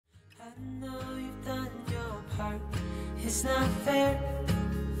It's not fair.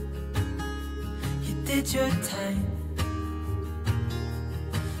 You did your time.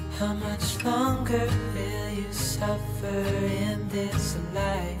 How much longer will you suffer in this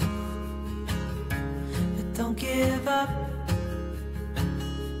life? But don't give up.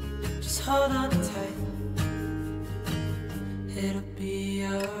 Just hold on tight. It'll be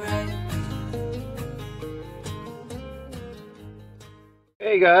alright.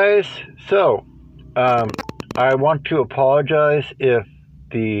 Hey guys, so I want to apologize if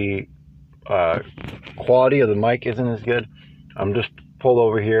the quality of the mic isn't as good. I'm just pulled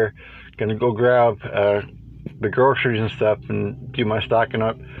over here, gonna go grab the groceries and stuff and do my stocking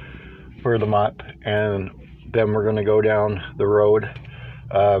up for the month, and then we're gonna go down the road.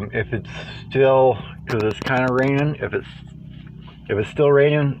 If it's still, because it's kind of raining, if it's still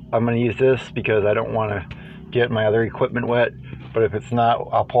raining, I'm gonna use this because I don't want to get my other equipment wet. But if it's not,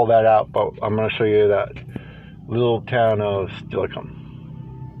 I'll pull that out. But I'm going to show you that little town of Steilacoom.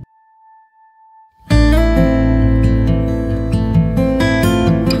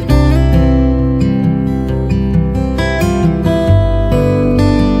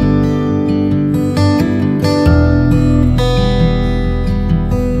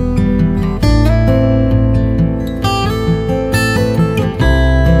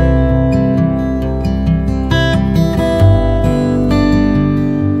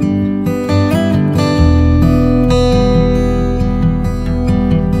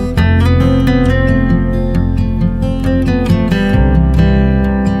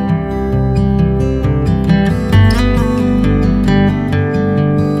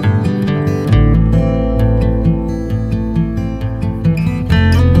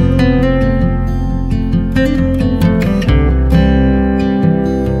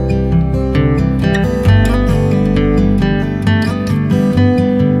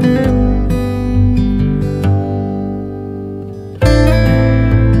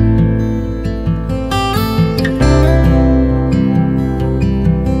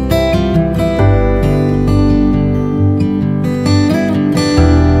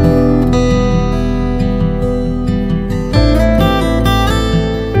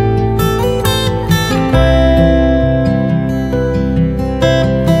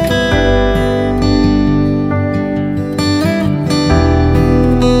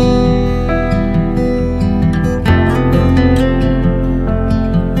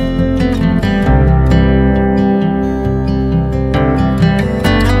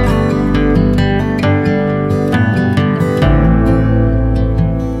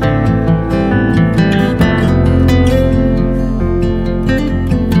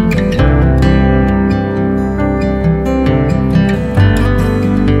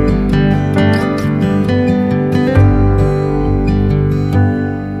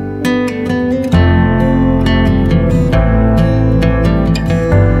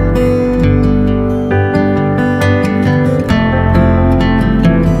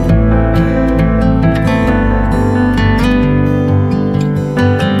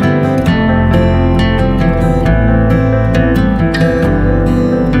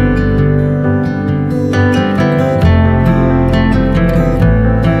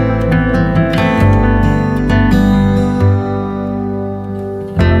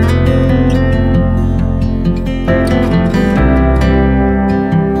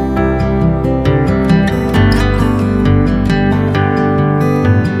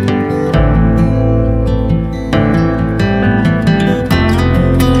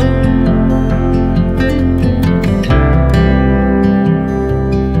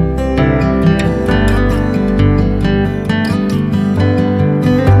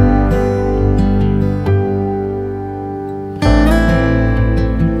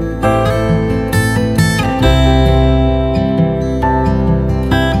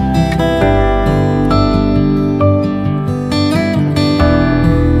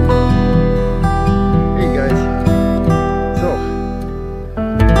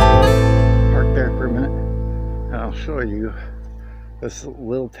 This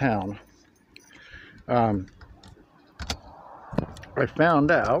little town. I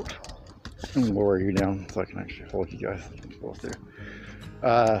found out, I'm gonna lower you down so I can actually hold you guys closer.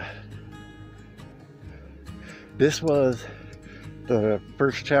 This was the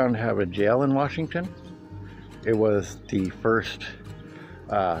first town to have a jail in Washington. It was the first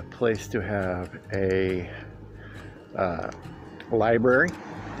place to have a library,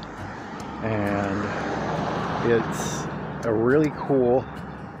 and it's a really cool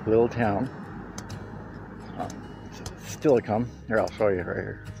little town. Steilacoom. Here, I'll show you right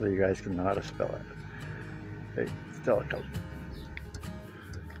here so you guys can know how to spell it. Hey, Steilacoom.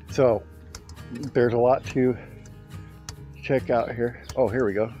 So there's a lot to check out here. Oh, here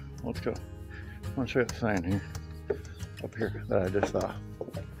we go. Let's go. I want to show you the sign here. Up here that I just saw.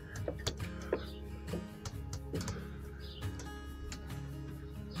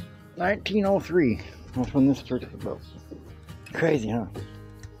 "1903. That's when this church was built." Crazy, huh?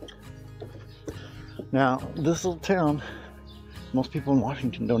 Now, this little town, most people in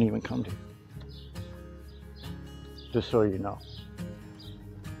Washington don't even come to. Just so you know.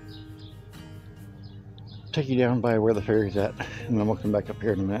 Take you down by where the ferry's at, and then we'll come back up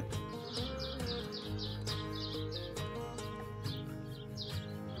here in a minute.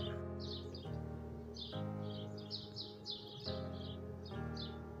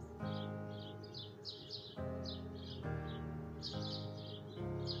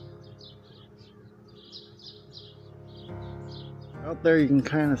 Out there you can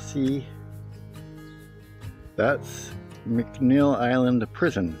kind of see that's McNeil Island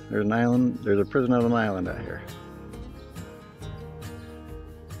Prison. There's an island, there's a prison on an island out here.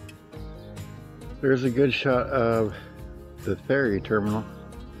 There's a good shot of the ferry terminal.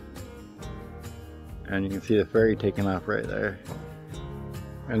 And you can see the ferry taking off right there.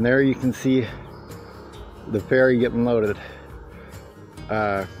 And there you can see the ferry getting loaded.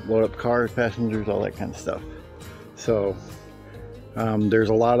 Load up cars, passengers, all that kind of stuff. So there's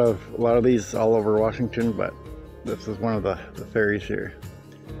a lot of these all over Washington, but this is one of the ferries here.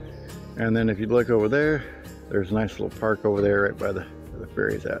 And then if you look over there, there's a nice little park over there right by where the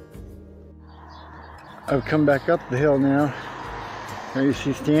ferry's at. I've come back up the hill now. There you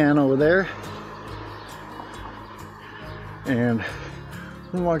see Stan over there. And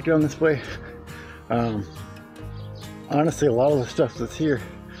we'll walk down this way. Honestly, a lot of the stuff that's here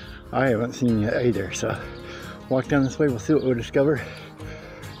I haven't seen yet either, so walk down this way, we'll see what we discover,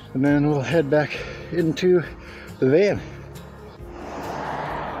 and then we'll head back into the van.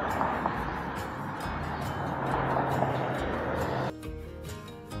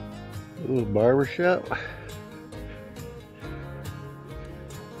 A little barber shop,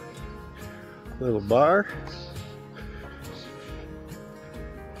 little bar.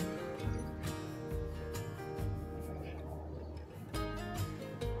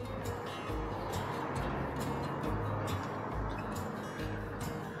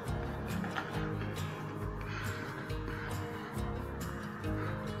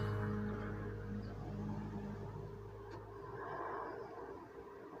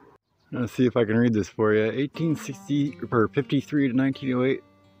 Let's see if I can read this for you. 1860 or 53 to 1908.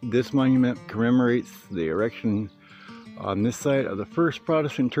 This monument commemorates the erection on this site of the first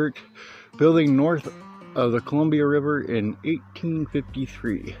Protestant church building north of the Columbia River in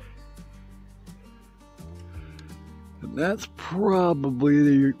 1853. And that's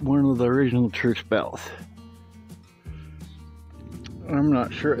probably one of the original church bells. I'm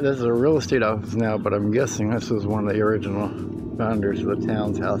not sure. This is a real estate office now, but I'm guessing this was one of the original founders of the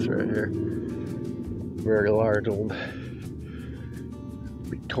town's house right here. Very large old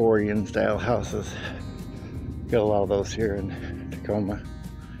Victorian style houses. Got a lot of those here in Tacoma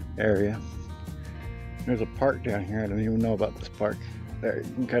area. There's a park down here. I don't even know about this park. There,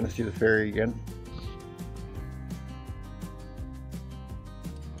 you can kind of see the ferry again.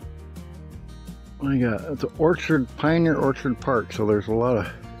 I got, it's an orchard, Pioneer Orchard Park, so there's a lot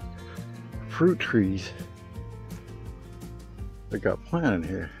of fruit trees that got planted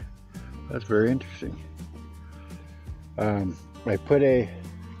here. That's very interesting. I put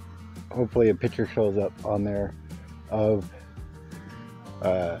hopefully a picture shows up on there of,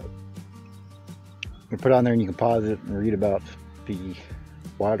 I put on there and you can pause it and read about the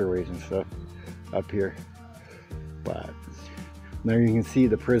waterways and stuff up here. But there you can see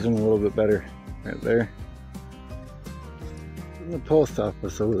the prison a little bit better. Right there. And the post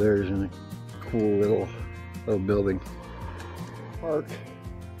office over there is in a cool little building. Park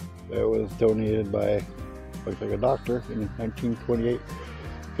that was donated by, looks like a doctor in 1928.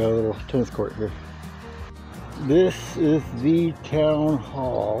 Got a little tennis court here. This is the town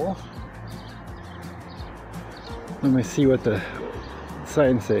hall. Let me see what the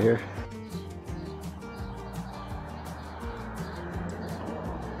signs say here.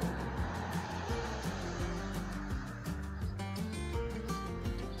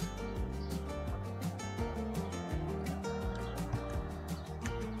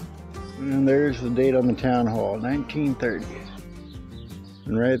 And there's the date on the town hall, 1930.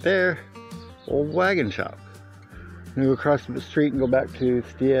 And right there, old wagon shop. We go across the street and go back to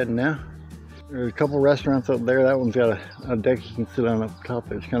Stead now. There's a couple restaurants up there. That one's got a deck you can sit on up top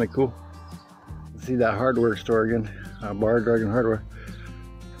there. It's kind of cool. See that hardware store again, Bar Dragon Hardware,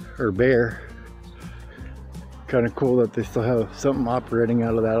 or Bear. Kind of cool that they still have something operating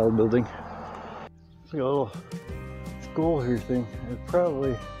out of that old building. It's like a little school here thing. It's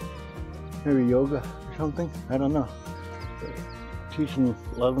probably maybe yoga or something. I don't know. Teaching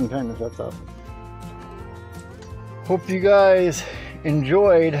love and kindness, that's awesome. Hope you guys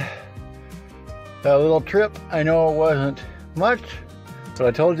enjoyed that little trip. I know it wasn't much, but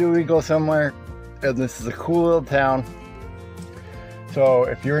I told you we'd go somewhere, and this is a cool little town. So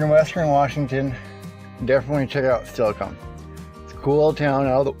if you're in Western Washington, definitely check out Steilacoom. It's a cool little town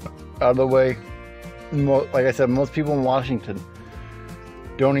out of the way. Like I said, most people in Washington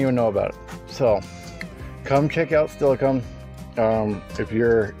don't even know about it. So come check out Steilacoom. If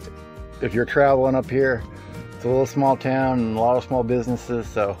you're traveling up here, it's a little small town and a lot of small businesses,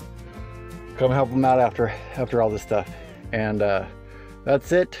 so come help them out after all this stuff. And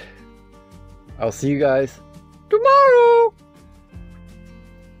that's it. I'll see you guys tomorrow.